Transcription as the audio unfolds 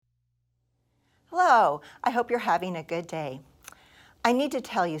Hello, I hope you're having a good day. I need to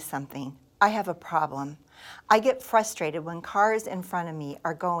tell you something. I have a problem. I get frustrated when cars in front of me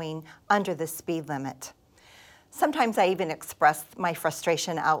are going under the speed limit. Sometimes I even express my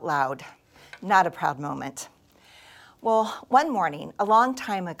frustration out loud. Not a proud moment. Well, one morning, a long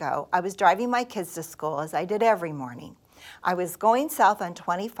time ago, I was driving my kids to school as I did every morning. I was going south on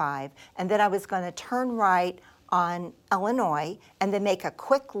 25, and then I was going to turn right on Illinois and then make a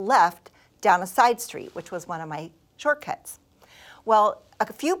quick left down a side street, which was one of my shortcuts. Well,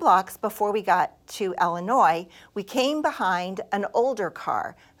 a few blocks before we got to Illinois, we came behind an older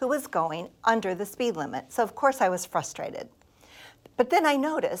car who was going under the speed limit. So of course I was frustrated. But then I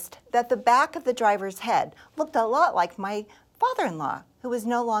noticed that the back of the driver's head looked a lot like my father-in-law, who was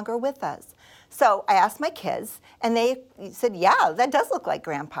no longer with us. So I asked my kids, and they said, yeah, that does look like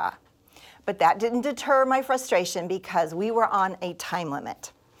Grandpa. But that didn't deter my frustration because we were on a time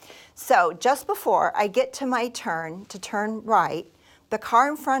limit. So just before I get to my turn to turn right, the car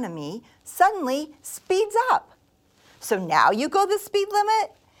in front of me suddenly speeds up. So now you go the speed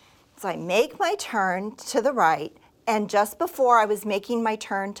limit? So I make my turn to the right, and just before I was making my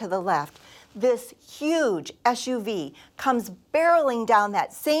turn to the left, this huge SUV comes barreling down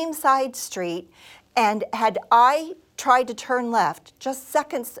that same side street, and had I tried to turn left just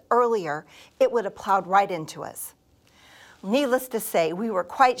seconds earlier, it would have plowed right into us. Needless to say, we were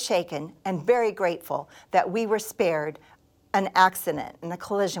quite shaken and very grateful that we were spared an accident and a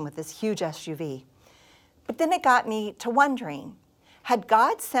collision with this huge SUV. But then it got me to wondering, had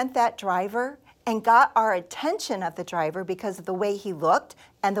God sent that driver and got our attention of the driver because of the way he looked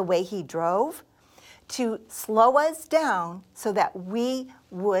and the way he drove to slow us down so that we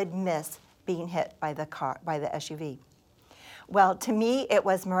would miss being hit by the SUV? Well, to me, it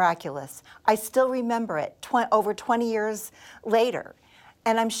was miraculous. I still remember it over 20 years later.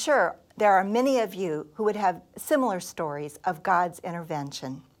 And I'm sure there are many of you who would have similar stories of God's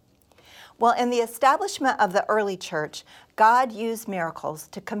intervention. Well, in the establishment of the early church, God used miracles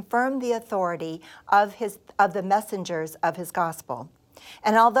to confirm the authority of the messengers of his gospel.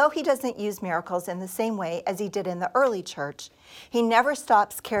 And although he doesn't use miracles in the same way as he did in the early church, he never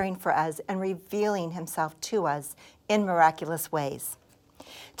stops caring for us and revealing himself to us in miraculous ways.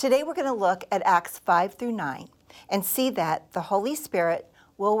 Today we're going to look at Acts 5 through 9 and see that the Holy Spirit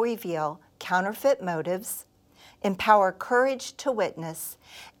will reveal counterfeit motives, empower courage to witness,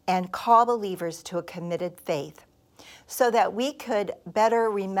 and call believers to a committed faith. So that we could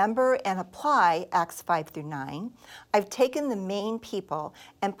better remember and apply Acts 5 through 9, I've taken the main people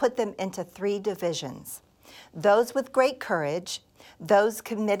and put them into 3 divisions: those with great courage, those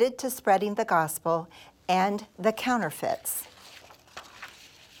committed to spreading the gospel, and the counterfeits.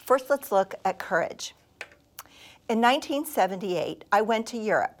 First, let's look at courage. In 1978, I went to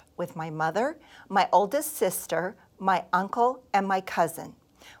Europe with my mother, my oldest sister, my uncle, and my cousin.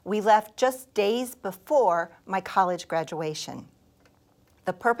 We left just days before my college graduation.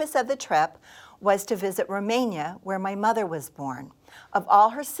 The purpose of the trip was to visit Romania, where my mother was born. Of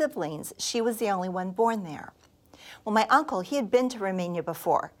all her siblings, she was the only one born there. Well, my uncle, he had been to Romania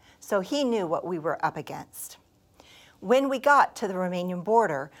before, so he knew what we were up against. When we got to the Romanian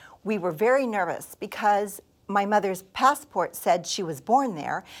border, we were very nervous because my mother's passport said she was born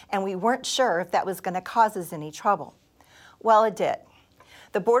there, and we weren't sure if that was going to cause us any trouble. Well, it did.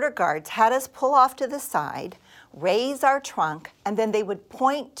 The border guards had us pull off to the side, raise our trunk, and then they would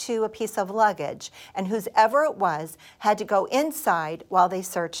point to a piece of luggage, and whoever it was had to go inside while they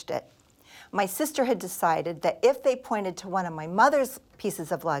searched it. My sister had decided that if they pointed to one of my mother's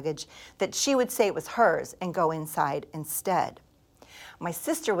pieces of luggage, that she would say it was hers and go inside instead. My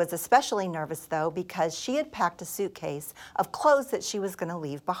sister was especially nervous, though, because she had packed a suitcase of clothes that she was going to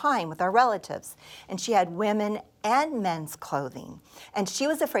leave behind with our relatives. And she had women and men's clothing. And she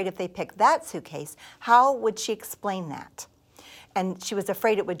was afraid if they picked that suitcase, how would she explain that? And she was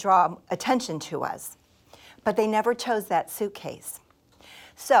afraid it would draw attention to us. But they never chose that suitcase.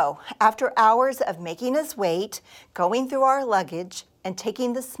 So after hours of making us wait, going through our luggage, and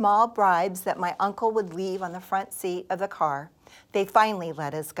taking the small bribes that my uncle would leave on the front seat of the car, they finally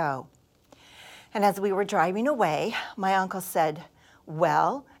let us go. And as we were driving away, my uncle said,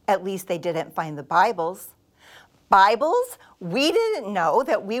 well, at least they didn't find the Bibles. Bibles? We didn't know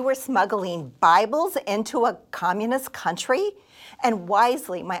that we were smuggling Bibles into a communist country? And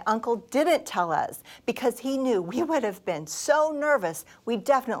wisely, my uncle didn't tell us because he knew we would have been so nervous, we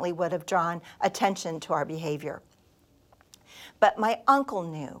definitely would have drawn attention to our behavior. But my uncle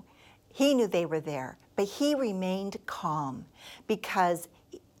knew. He knew they were there, but he remained calm because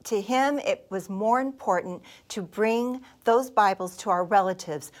To him, it was more important to bring those Bibles to our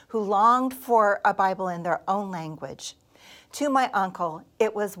relatives who longed for a Bible in their own language. To my uncle,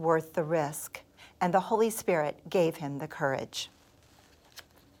 it was worth the risk, and the Holy Spirit gave him the courage.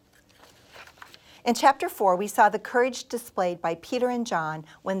 In chapter 4, we saw the courage displayed by Peter and John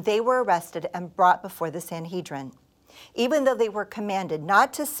when they were arrested and brought before the Sanhedrin. Even though they were commanded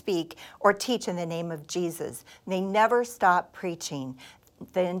not to speak or teach in the name of Jesus, they never stopped preaching.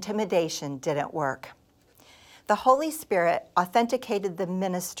 The intimidation didn't work. The Holy Spirit authenticated the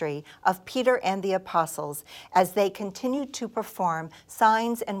ministry of Peter and the apostles as they continued to perform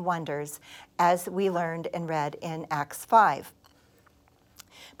signs and wonders, as we learned and read in Acts 5.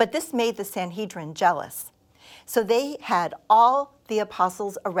 But this made the Sanhedrin jealous. So they had all the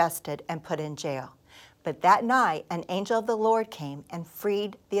apostles arrested and put in jail. But that night, an angel of the Lord came and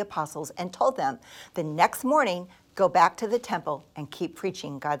freed the apostles and told them, the next morning, go back to the temple and keep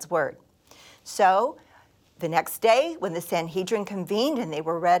preaching God's word. So the next day, when the Sanhedrin convened and they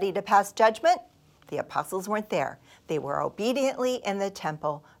were ready to pass judgment, the apostles weren't there. They were obediently in the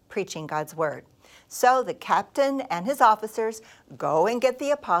temple preaching God's word. So the captain and his officers go and get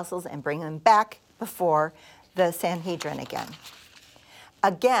the apostles and bring them back before the Sanhedrin again.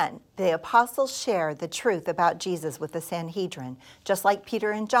 Again, the apostles share the truth about Jesus with the Sanhedrin, just like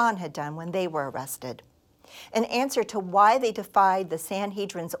Peter and John had done when they were arrested. In answer to why they defied the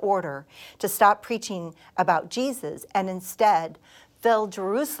Sanhedrin's order to stop preaching about Jesus and instead filled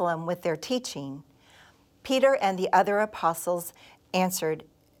Jerusalem with their teaching, Peter and the other apostles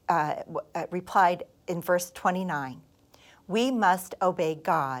replied in verse 29, "We must obey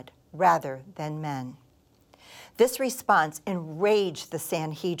God rather than men." This response enraged the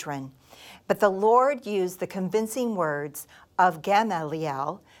Sanhedrin, but the Lord used the convincing words of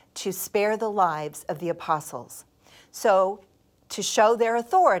Gamaliel to spare the lives of the apostles. So, to show their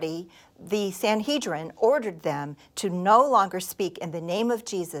authority, the Sanhedrin ordered them to no longer speak in the name of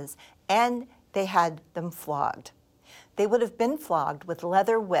Jesus, and they had them flogged. They would have been flogged with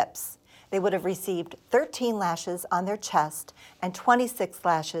leather whips. They would have received 13 lashes on their chest and 26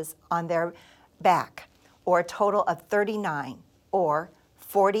 lashes on their back, or a total of 39, or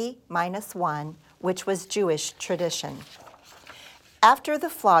 40 minus 1, which was Jewish tradition. After the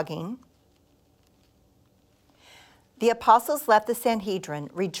flogging, the apostles left the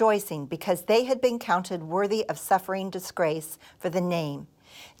Sanhedrin rejoicing because they had been counted worthy of suffering disgrace for the name.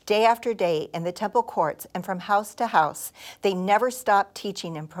 Day after day in the temple courts and from house to house, they never stopped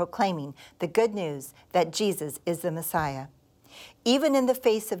teaching and proclaiming the good news that Jesus is the Messiah. Even in the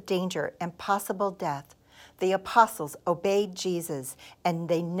face of danger and possible death, the apostles obeyed Jesus, and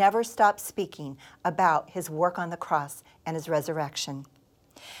they never stopped speaking about his work on the cross and his resurrection.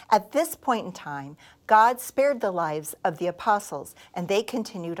 At this point in time, God spared the lives of the apostles, and they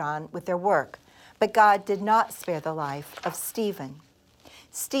continued on with their work. But God did not spare the life of Stephen.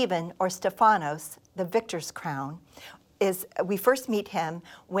 Stephen, or Stephanos, the victor's crown, we first meet him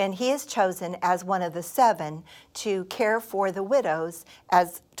when he is chosen as one of the 7 to care for the widows,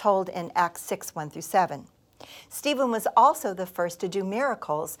 as told in Acts 6, 1-7. Stephen was also the first to do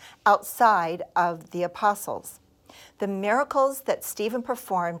miracles outside of the apostles. The miracles that Stephen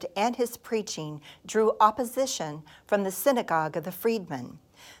performed and his preaching drew opposition from the synagogue of the freedmen.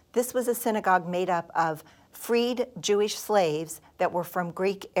 This was a synagogue made up of freed Jewish slaves that were from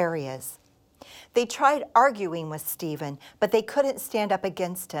Greek areas. They tried arguing with Stephen, but they couldn't stand up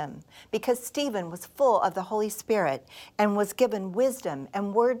against him because Stephen was full of the Holy Spirit and was given wisdom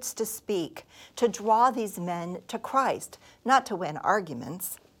and words to speak to draw these men to Christ, not to win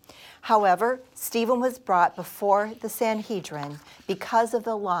arguments. However, Stephen was brought before the Sanhedrin because of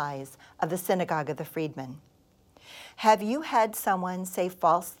the lies of the synagogue of the freedmen. Have you had someone say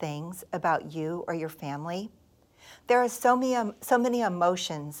false things about you or your family? There are so many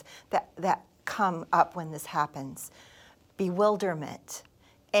emotions that come up when this happens. Bewilderment,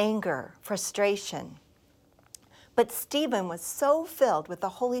 anger, frustration. But Stephen was so filled with the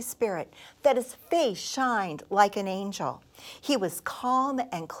Holy Spirit that his face shined like an angel. He was calm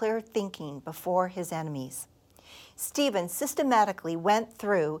and clear thinking before his enemies. Stephen systematically went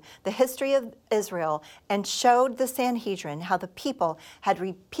through the history of Israel and showed the Sanhedrin how the people had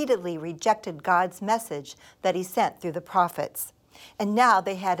repeatedly rejected God's message that he sent through the prophets. And now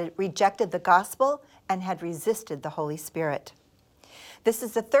they had rejected the gospel and had resisted the Holy Spirit. This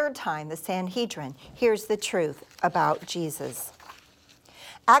is the 3rd time the Sanhedrin hears the truth about Jesus.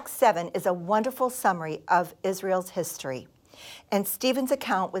 Acts 7 is a wonderful summary of Israel's history. And Stephen's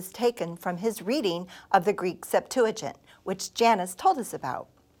account was taken from his reading of the Greek Septuagint, which Janice told us about.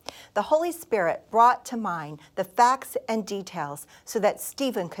 The Holy Spirit brought to mind the facts and details so that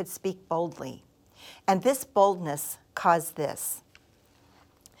Stephen could speak boldly. And this boldness caused this.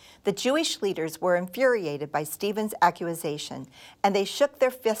 The Jewish leaders were infuriated by Stephen's accusation, and they shook their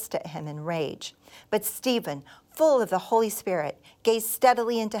fists at him in rage. But Stephen, full of the Holy Spirit, gazed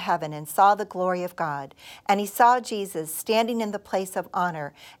steadily into heaven and saw the glory of God. And he saw Jesus standing in the place of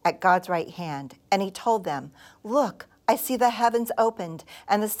honor at God's right hand. And he told them, "Look, I see the heavens opened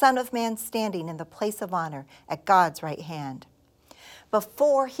and the Son of Man standing in the place of honor at God's right hand."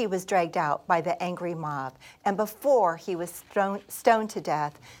 Before he was dragged out by the angry mob and before he was stoned to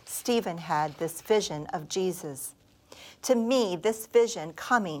death, Stephen had this vision of Jesus. To me, this vision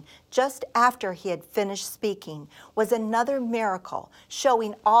coming just after he had finished speaking was another miracle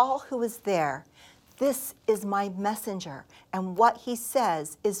showing all who was there, "This is my messenger, and what he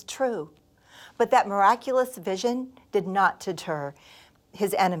says is true." But that miraculous vision did not deter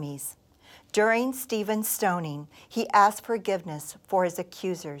his enemies. During Stephen's stoning, he asked forgiveness for his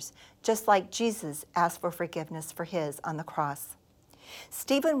accusers, just like Jesus asked for forgiveness for his on the cross.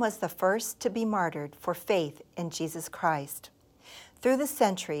 Stephen was the first to be martyred for faith in Jesus Christ. Through the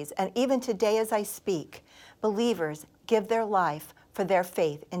centuries, and even today as I speak, believers give their life for their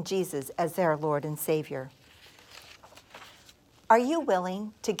faith in Jesus as their Lord and Savior. Are you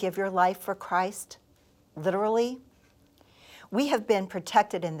willing to give your life for Christ? Literally? We have been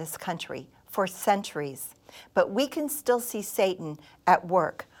protected in this country for centuries, but we can still see Satan at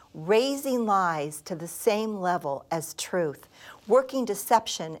work, raising lies to the same level as truth, working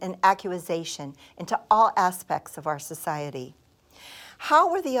deception and accusation into all aspects of our society. How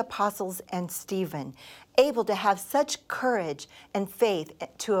were the apostles and Stephen able to have such courage and faith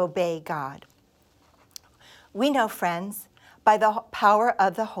to obey God? We know, friends, by the power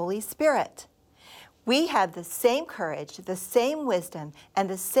of the Holy Spirit. We have the same courage, the same wisdom, and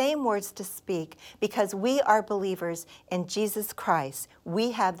the same words to speak because we are believers in Jesus Christ.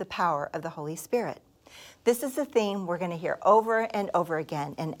 We have the power of the Holy Spirit. This is the theme we're going to hear over and over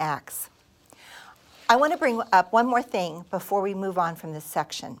again in Acts. I want to bring up one more thing before we move on from this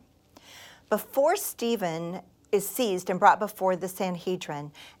section. Before Stephen is seized and brought before the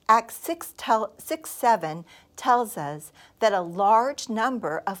Sanhedrin, Acts 6:7 tells us that a large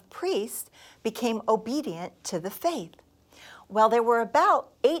number of priests became obedient to the faith. Well, there were about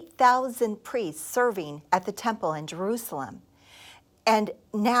 8,000 priests serving at the temple in Jerusalem. And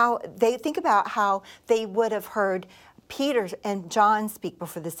now they think about how they would have heard Peter and John speak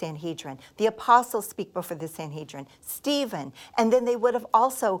before the Sanhedrin, the apostles speak before the Sanhedrin, Stephen, and then they would have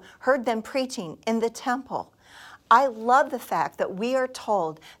also heard them preaching in the temple. I love the fact that we are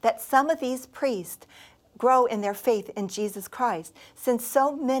told that some of these priests grow in their faith in Jesus Christ, since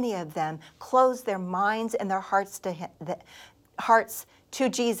so many of them closed their minds and their hearts to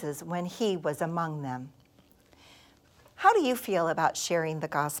Jesus when he was among them. How do you feel about sharing the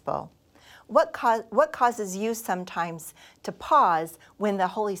gospel? What causes you sometimes to pause when the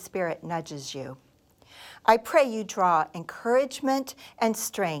Holy Spirit nudges you? I pray you draw encouragement and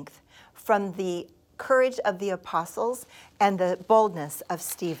strength from the courage of the apostles and the boldness of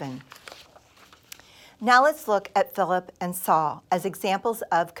Stephen. Now let's look at Philip and Saul as examples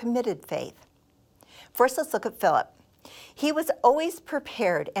of committed faith. First, let's look at Philip. He was always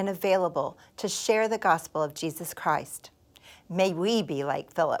prepared and available to share the gospel of Jesus Christ. May we be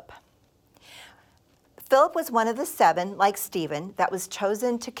like Philip. Philip was one of the 7, like Stephen, that was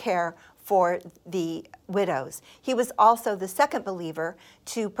chosen to care for the widows. He was also the second believer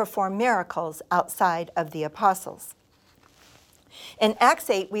to perform miracles outside of the apostles. In Acts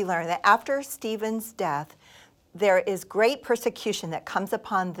 8, we learn that after Stephen's death, there is great persecution that comes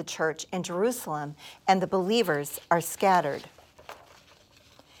upon the church in Jerusalem, and the believers are scattered.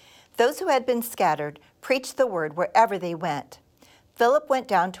 Those who had been scattered preached the word wherever they went. Philip went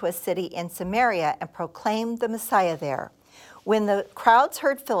down to a city in Samaria and proclaimed the Messiah there. When the crowds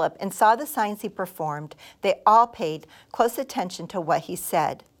heard Philip and saw the signs he performed, they all paid close attention to what he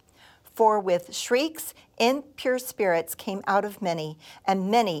said. For with shrieks, impure spirits came out of many,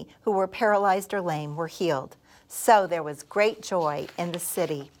 and many who were paralyzed or lame were healed. So there was great joy in the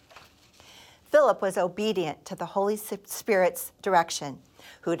city. Philip was obedient to the Holy Spirit's direction,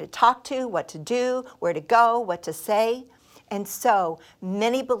 who to talk to, what to do, where to go, what to say. And so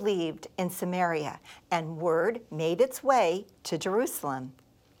many believed in Samaria, and word made its way to Jerusalem.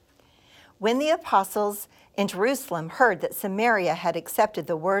 When the apostles in Jerusalem heard that Samaria had accepted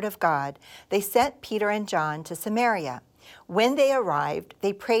the word of God, they sent Peter and John to Samaria. When they arrived,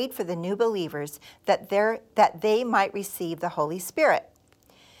 they prayed for the new believers that they might receive the Holy Spirit.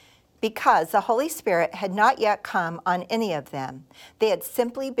 because the Holy Spirit had not yet come on any of them. They had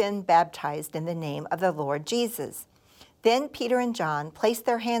simply been baptized in the name of the Lord Jesus. Then Peter and John placed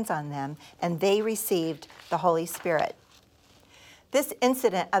their hands on them, and they received the Holy Spirit. This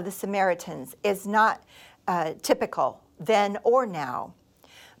incident of the Samaritans is not typical then or now.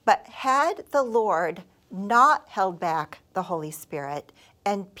 But had the Lord not held back the Holy Spirit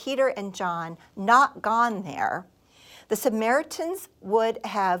and Peter and John not gone there, the Samaritans would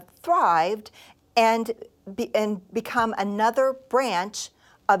have thrived and become another branch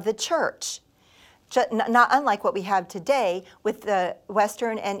of the church, not unlike what we have today with the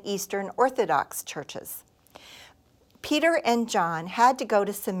Western and Eastern Orthodox churches. Peter and John had to go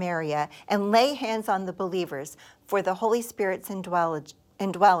to Samaria and lay hands on the believers for the Holy Spirit's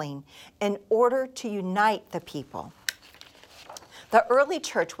indwelling in order to unite the people. The early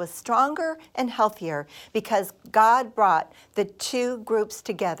church was stronger and healthier because God brought the two groups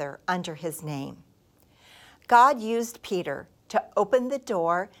together under his name. God used Peter to open the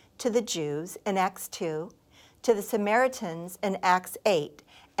door to the Jews in Acts 2, to the Samaritans in Acts 8,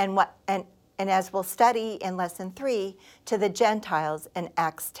 and as we'll study in Lesson 3, to the Gentiles in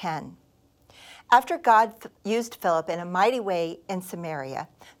Acts 10. After God used Philip in a mighty way in Samaria,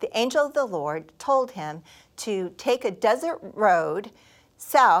 the angel of the Lord told him to take a desert road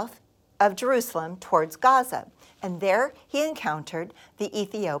south of Jerusalem towards Gaza. And there he encountered the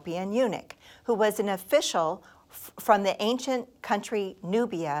Ethiopian eunuch, who was an official from the ancient country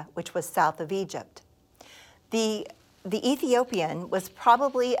Nubia, which was south of Egypt. The Ethiopian was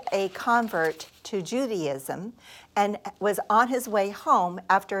probably a convert to Judaism and was on his way home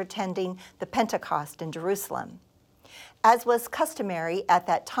after attending the Pentecost in Jerusalem. As was customary at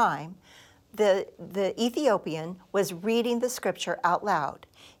that time, the Ethiopian was reading the scripture out loud.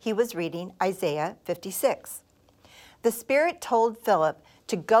 He was reading Isaiah 56. The Spirit told Philip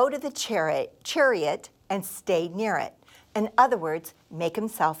to go to the chariot and stay near it. In other words, make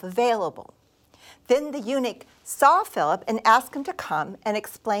himself available. Then the eunuch saw Philip and asked him to come and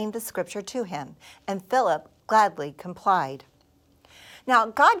explain the scripture to him, and Philip gladly complied. Now,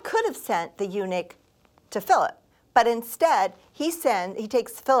 God could have sent the eunuch to Philip, but instead he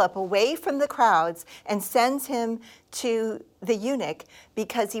takes Philip away from the crowds and sends him to the eunuch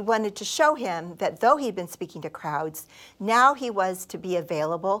because he wanted to show him that though he'd been speaking to crowds, now he was to be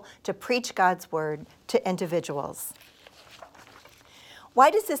available to preach God's word to individuals. Why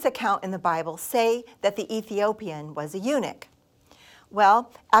does this account in the Bible say that the Ethiopian was a eunuch?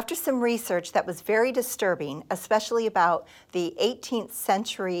 Well, after some research that was very disturbing, especially about the 18th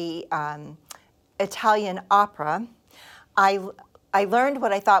century Italian opera, I learned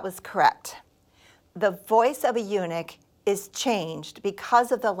what I thought was correct. The voice of a eunuch is changed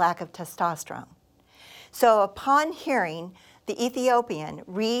because of the lack of testosterone. So upon hearing the Ethiopian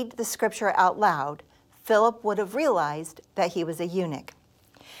read the scripture out loud, Philip would have realized that he was a eunuch.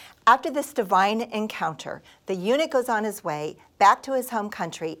 After this divine encounter, the eunuch goes on his way back to his home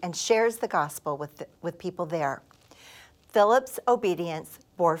country and shares the gospel with people there. Philip's obedience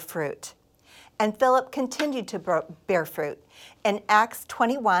bore fruit, and Philip continued to bear fruit. In Acts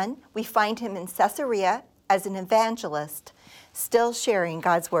 21, we find him in Caesarea as an evangelist, still sharing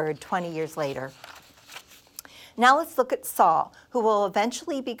God's word 20 years later. Now let's look at Saul, who will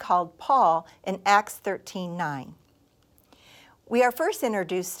eventually be called Paul in Acts 13:9. We are first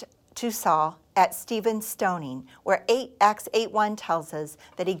introduced to Saul at Stephen's stoning, where Acts 8:1 tells us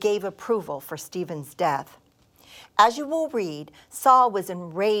that he gave approval for Stephen's death. As you will read, Saul was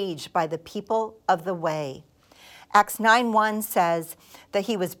enraged by the people of the way. Acts 9:1 says that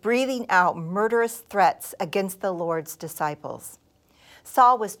he was breathing out murderous threats against the Lord's disciples.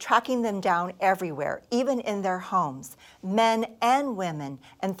 Saul was tracking them down everywhere, even in their homes, men and women,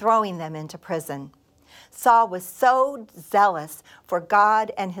 and throwing them into prison. Saul was so zealous for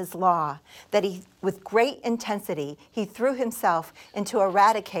God and his law that with great intensity, he threw himself into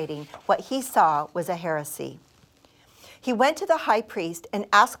eradicating what he saw was a heresy. He went to the high priest and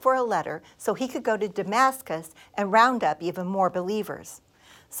asked for a letter so he could go to Damascus and round up even more believers.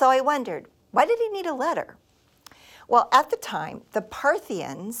 So I wondered, why did he need a letter? Well, at the time, the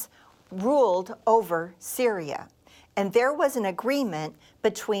Parthians ruled over Syria, and there was an agreement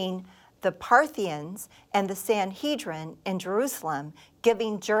between the Parthians and the Sanhedrin in Jerusalem,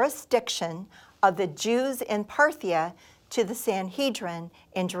 giving jurisdiction of the Jews in Parthia to the Sanhedrin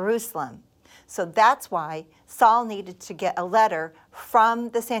in Jerusalem. So that's why Saul needed to get a letter from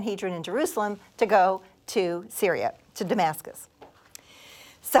the Sanhedrin in Jerusalem to go to Syria, to Damascus.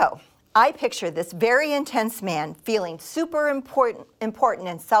 So I picture this very intense man feeling super important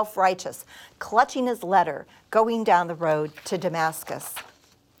and self-righteous, clutching his letter, going down the road to Damascus.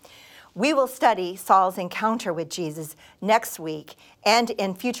 We will study Saul's encounter with Jesus next week and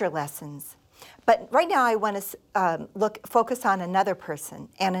in future lessons. But right now I want to focus on another person,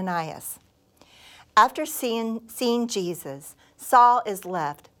 Ananias. After seeing Jesus, Saul is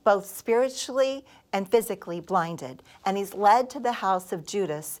left both spiritually and physically blinded, and he's led to the house of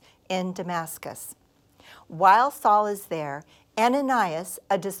Judas in Damascus. While Saul is there, Ananias,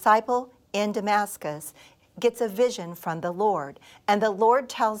 a disciple in Damascus, gets a vision from the Lord, and the Lord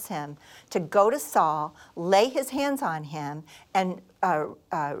tells him to go to Saul, lay his hands on him, and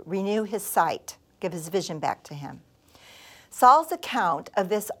renew his sight, give his vision back to him. Saul's account of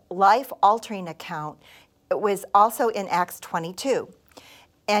this life-altering account was also in Acts 22.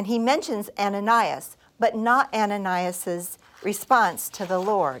 And he mentions Ananias, but not Ananias' response to the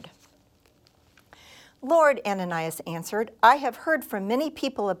Lord. Lord, Ananias answered, I have heard from many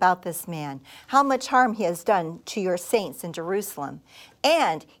people about this man, how much harm he has done to your saints in Jerusalem.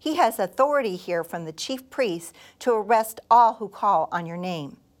 And he has authority here from the chief priests to arrest all who call on your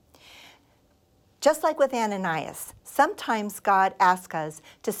name. Just like with Ananias, sometimes God asks us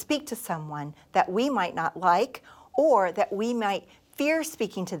to speak to someone that we might not like, or that we might fear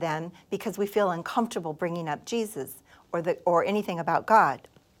speaking to them because we feel uncomfortable bringing up Jesus or anything about God.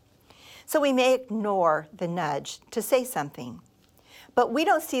 So we may ignore the nudge to say something. But we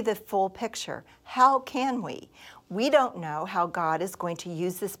don't see the full picture. How can we? We don't know how God is going to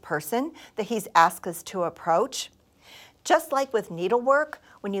use this person that he's asked us to approach. Just like with needlework,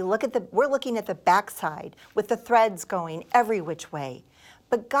 when you look at we're looking at the backside with the threads going every which way.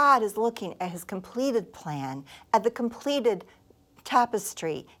 But God is looking at his completed plan, at the completed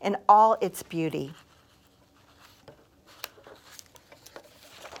tapestry in all its beauty.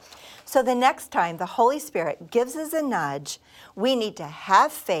 So the next time the Holy Spirit gives us a nudge, we need to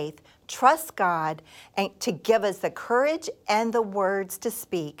have faith, trust God, and to give us the courage and the words to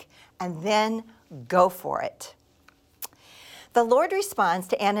speak, and then go for it. The Lord responds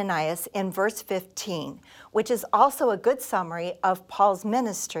to Ananias in verse 15, which is also a good summary of Paul's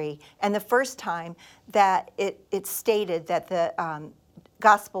ministry and the first time that it's stated that the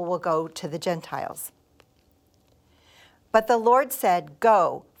gospel will go to the Gentiles. But the Lord said,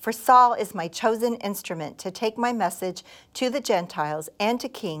 Go, for Saul is my chosen instrument to take my message to the Gentiles and to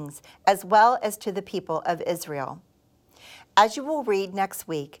kings, as well as to the people of Israel. As you will read next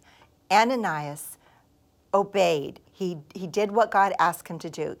week, Ananias obeyed. He did what God asked him to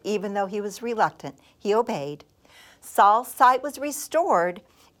do. Even though he was reluctant, he obeyed. Saul's sight was restored,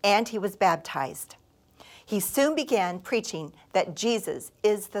 and he was baptized. He soon began preaching that Jesus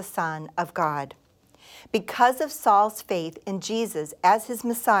is the Son of God. Because of Saul's faith in Jesus as his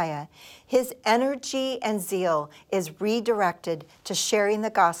Messiah, his energy and zeal is redirected to sharing the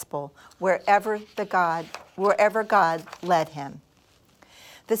gospel wherever God led him.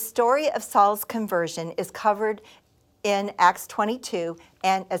 The story of Saul's conversion is covered in Acts 22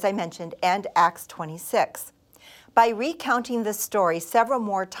 and, as I mentioned, and Acts 26. By recounting this story several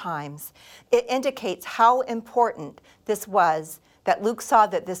more times, it indicates how important this was, that Luke saw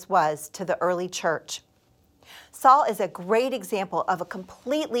that this was to the early church. Saul is a great example of a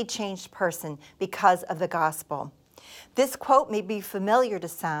completely changed person because of the gospel. This quote may be familiar to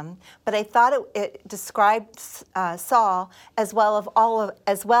some, but I thought it described Saul as well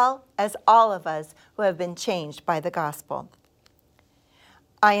as all of us who have been changed by the gospel.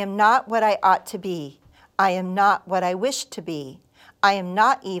 I am not what I ought to be. I am not what I wish to be. I am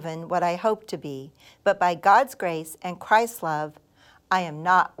not even what I hope to be. But by God's grace and Christ's love, I am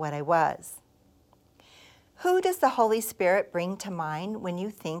not what I was. Who does the Holy Spirit bring to mind when you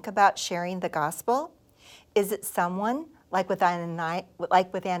think about sharing the gospel? Is it someone, like with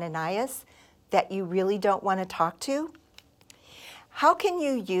Ananias, that you really don't want to talk to? How can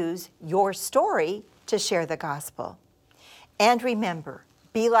you use your story to share the gospel? And remember,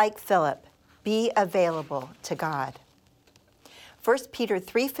 be like Philip, be available to God. 1 Peter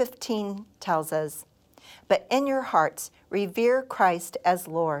 3:15 tells us, But in your hearts revere Christ as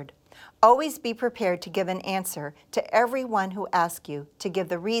Lord. Always be prepared to give an answer to everyone who asks you to give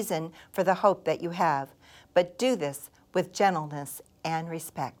the reason for the hope that you have, but do this with gentleness and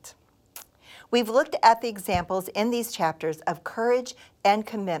respect. We've looked at the examples in these chapters of courage and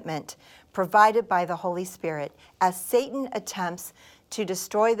commitment provided by the Holy Spirit as Satan attempts to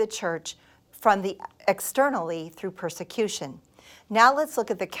destroy the church from the externally through persecution. Now let's look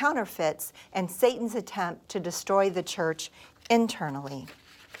at the counterfeits and Satan's attempt to destroy the church internally.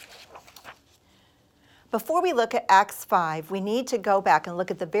 Before we look at Acts 5, we need to go back and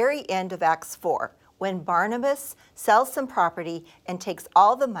look at the very end of Acts 4, when Barnabas sells some property and takes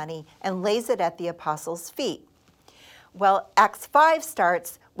all the money and lays it at the apostles' feet. Well, Acts 5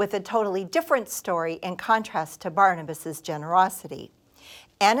 starts with a totally different story in contrast to Barnabas' generosity.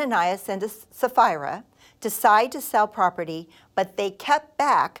 Ananias and Sapphira decide to sell property, but they kept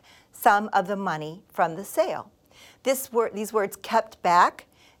back some of the money from the sale. These words, kept back,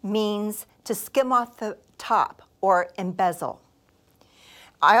 means to skim off the top or embezzle.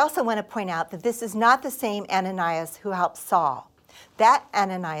 I also want to point out that this is not the same Ananias who helped Saul. That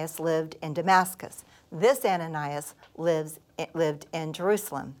Ananias lived in Damascus. This Ananias lived in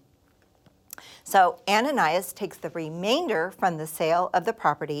Jerusalem. So Ananias takes the remainder from the sale of the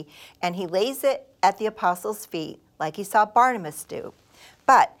property and he lays it at the apostles' feet like he saw Barnabas do.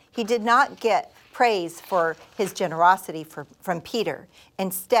 But he did not get praise for his generosity from Peter.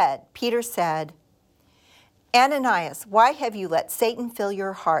 Instead, Peter said, "Ananias, why have you let Satan fill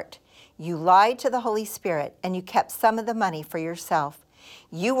your heart? You lied to the Holy Spirit and you kept some of the money for yourself.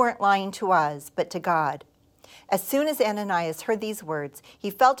 You weren't lying to us, but to God." As soon as Ananias heard these words,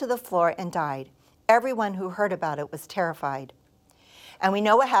 he fell to the floor and died. Everyone who heard about it was terrified. And we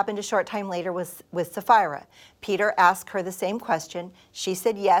know what happened a short time later with Sapphira. Peter asked her the same question. She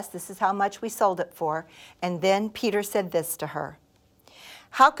said, "Yes, this is how much we sold it for." And then Peter said this to her,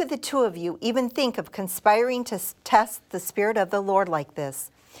 "How could the two of you even think of conspiring to test the Spirit of the Lord like this?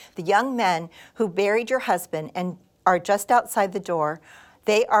 The young men who buried your husband and are just outside the door,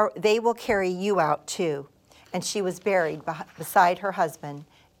 they will carry you out too." And she was buried beside her husband,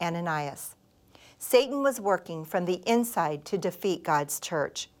 Ananias. Satan was working from the inside to defeat God's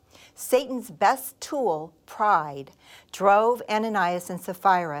church. Satan's best tool, pride, drove Ananias and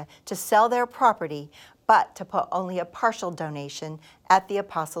Sapphira to sell their property, but to put only a partial donation at the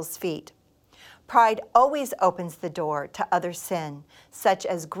apostles' feet. Pride always opens the door to other sin, such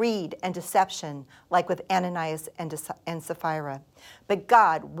as greed and deception, like with Ananias and Sapphira. But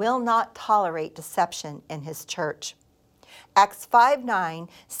God will not tolerate deception in his church. Acts 5:9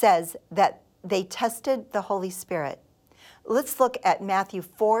 says that they tested the Holy Spirit. Let's look at Matthew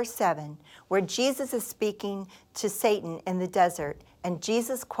 4:7, where Jesus is speaking to Satan in the desert, and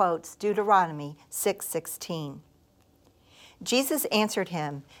Jesus quotes Deuteronomy 6:16. Jesus answered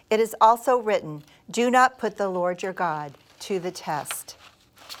him, "It is also written, 'Do not put the Lord your God to the test.'"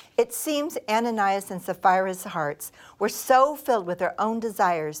 It seems Ananias and Sapphira's hearts were so filled with their own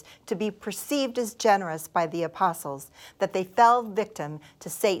desires to be perceived as generous by the apostles that they fell victim to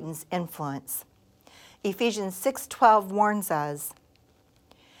Satan's influence. Ephesians 6:12 warns us,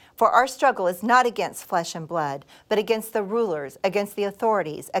 "For our struggle is not against flesh and blood, but against the rulers, against the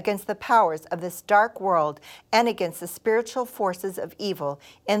authorities, against the powers of this dark world, and against the spiritual forces of evil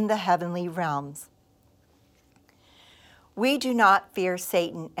in the heavenly realms." We do not fear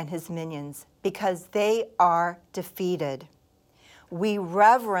Satan and his minions because they are defeated. We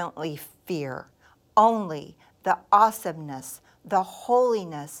reverently fear only the awesomeness, the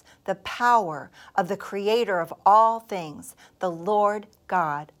holiness, the power of the Creator of all things, the Lord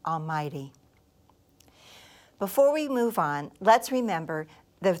God Almighty. Before we move on, let's remember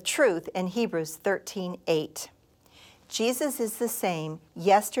the truth in Hebrews 13:8. Jesus is the same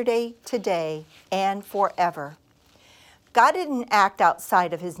yesterday, today, and forever. God didn't act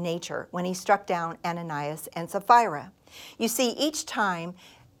outside of his nature when he struck down Ananias and Sapphira. You see, each time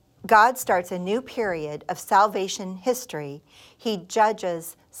God starts a new period of salvation history, he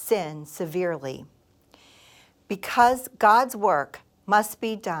judges sin severely. Because God's work must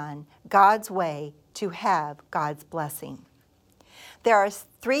be done God's way to have God's blessing. There are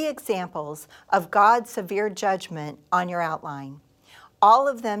 3 examples of God's severe judgment on your outline. All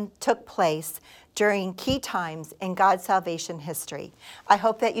of them took place during key times in God's salvation history. I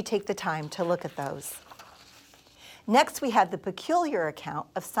hope that you take the time to look at those. Next, we have the peculiar account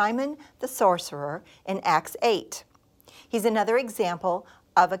of Simon the sorcerer in Acts 8. He's another example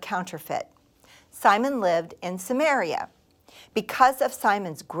of a counterfeit. Simon lived in Samaria. Because of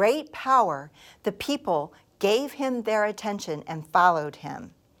Simon's great power, the people gave him their attention and followed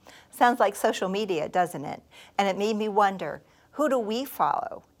him. Sounds like social media, doesn't it? And it made me wonder, who do we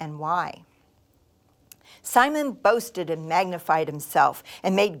follow and why? Simon boasted and magnified himself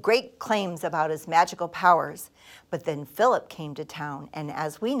and made great claims about his magical powers. But then Philip came to town, and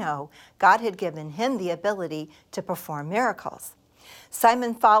as we know, God had given him the ability to perform miracles.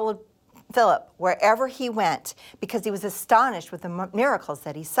 Simon followed Philip wherever he went because he was astonished with the miracles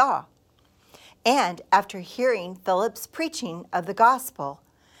that he saw. And after hearing Philip's preaching of the gospel,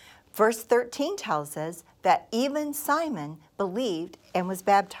 verse 13 tells us that even Simon believed and was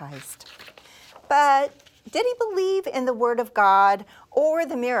baptized. But did he believe in the word of God or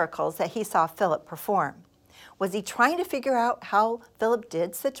the miracles that he saw Philip perform? Was he trying to figure out how Philip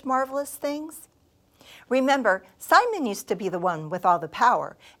did such marvelous things? Remember, Simon used to be the one with all the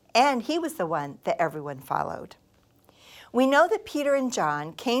power, and he was the one that everyone followed. We know that Peter and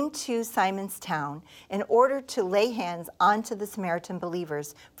John came to Simon's town in order to lay hands onto the Samaritan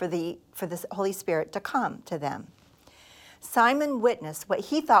believers for the Holy Spirit to come to them. Simon witnessed what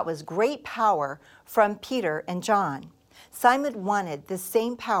he thought was great power from Peter and John. Simon wanted the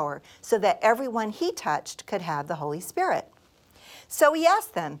same power so that everyone he touched could have the Holy Spirit. So he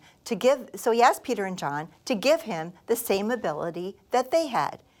asked Peter and John to give him the same ability that they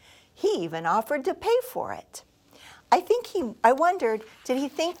had. He even offered to pay for it. I wondered, did he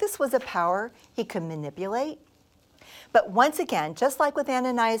think this was a power he could manipulate? But once again, just like with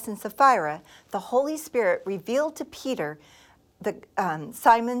Ananias and Sapphira, the Holy Spirit revealed to Peter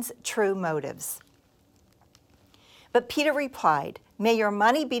Simon's true motives. But Peter replied, "May your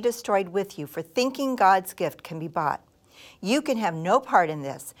money be destroyed with you for thinking God's gift can be bought. You can have no part in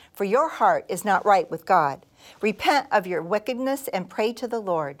this, for your heart is not right with God. Repent of your wickedness and pray to the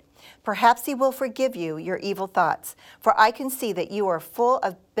Lord. Perhaps he will forgive you your evil thoughts, for I can see that you are full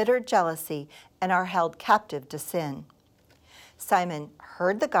of bitter jealousy and are held captive to sin." Simon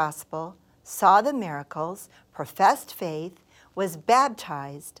heard the gospel, saw the miracles, professed faith, was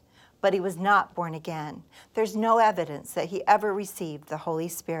baptized, but he was not born again. There's no evidence that he ever received the Holy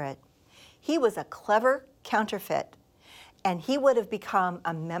Spirit. He was a clever counterfeit, and he would have become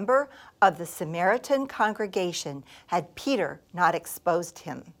a member of the Samaritan congregation had Peter not exposed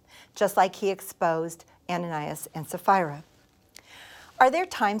him, just like he exposed Ananias and Sapphira. Are there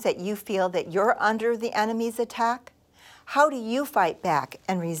times that you feel that you're under the enemy's attack? How do you fight back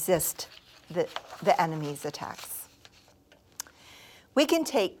and resist the enemy's attacks? We can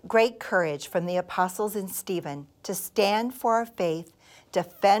take great courage from the apostles and Stephen to stand for our faith,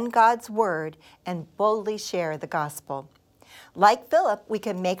 defend God's word, and boldly share the gospel. Like Philip, we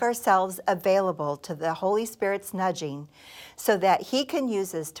can make ourselves available to the Holy Spirit's nudging so that he can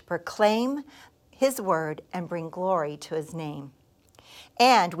use us to proclaim his word and bring glory to his name.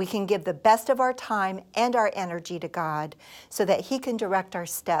 And we can give the best of our time and our energy to God so that he can direct our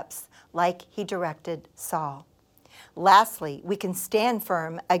steps like he directed Saul. Lastly, we can stand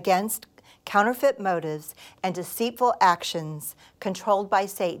firm against counterfeit motives and deceitful actions controlled by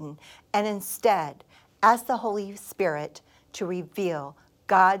Satan, and instead ask the Holy Spirit to reveal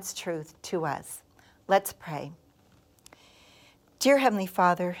God's truth to us. Let's pray. Dear Heavenly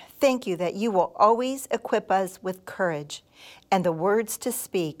Father, thank you that you will always equip us with courage and the words to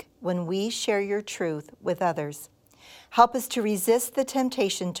speak when we share your truth with others. Help us to resist the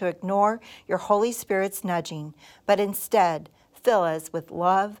temptation to ignore your Holy Spirit's nudging, but instead fill us with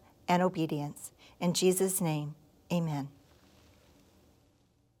love and obedience. In Jesus' name, amen.